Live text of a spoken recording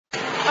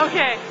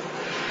Okay,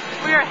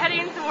 we are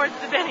heading towards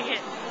the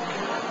Bennigan.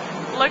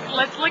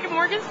 Let's look at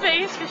Morgane's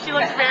face because she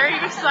looks very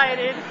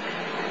excited.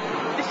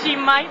 She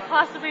might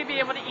possibly be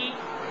able to eat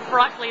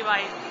broccoli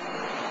bites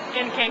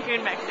in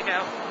Cancun,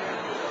 Mexico.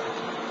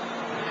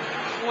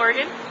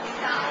 Morgane?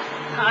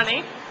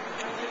 Honey?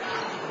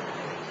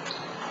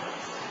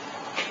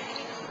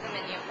 The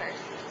menu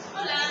first.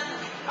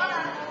 Hola.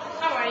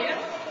 How are you?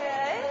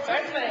 Good.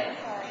 Perfect.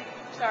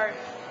 Sorry.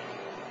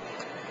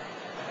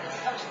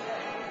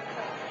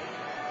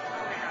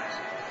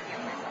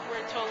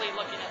 We're totally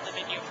looking at the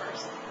menu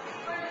first.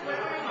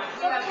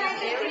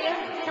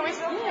 Can we?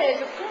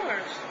 Yes, of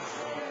course.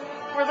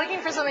 We're looking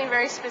for something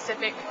very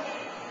specific.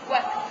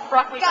 What?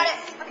 Broccoli Got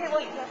bites. it. Okay,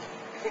 well,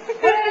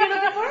 What are you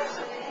looking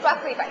for?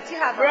 broccoli bites. You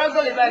have them.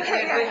 Broccoli bites,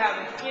 yes, we have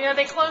it. You know,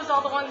 they closed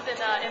all the ones in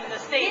the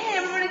States.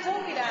 Yeah, everybody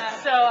told me that.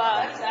 So,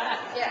 What's that?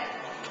 Yeah.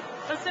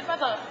 let's sit by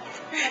the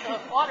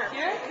water.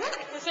 Here?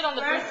 Let's sit on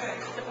the booth.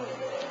 Perfect. The booth.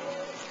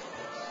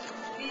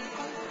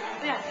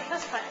 Yeah,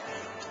 that's fine.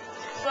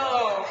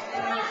 So,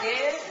 in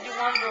Morgane, you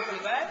want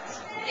broccoli bites?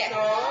 Yes. So,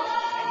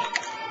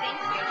 Thank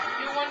you.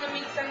 you want to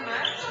mix and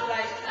match,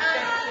 like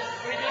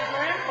just gradient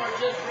for him, or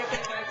just broccoli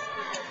bites?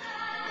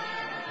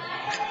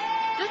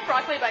 Just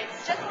broccoli bites.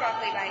 Just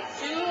broccoli bites.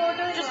 Two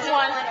orders? Just or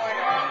one.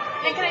 order.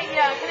 And can I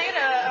get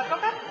a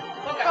coca?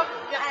 Okay. Coke?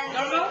 Yeah. And,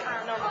 Normal?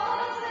 Normal.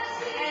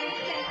 And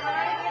can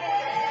I get it?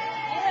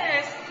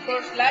 Yes. For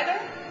slider?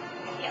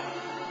 Yeah.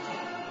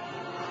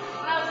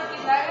 Una broccoli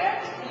slider,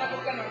 una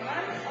coca normal.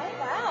 Oh,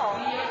 wow.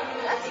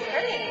 That's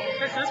pretty.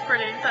 This is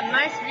pretty. It's a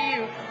nice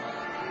view.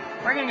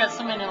 We're gonna go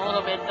swimming in a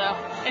little bit though.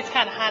 It's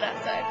kind of hot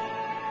outside.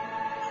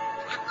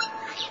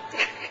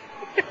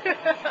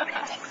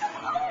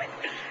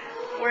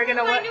 We're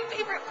gonna My what? new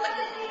favorite place.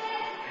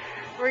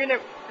 We're gonna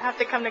have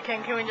to come to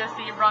Cancun just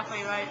to eat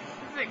broccoli bites.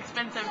 This is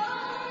expensive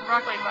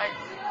broccoli bites.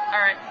 All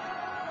right.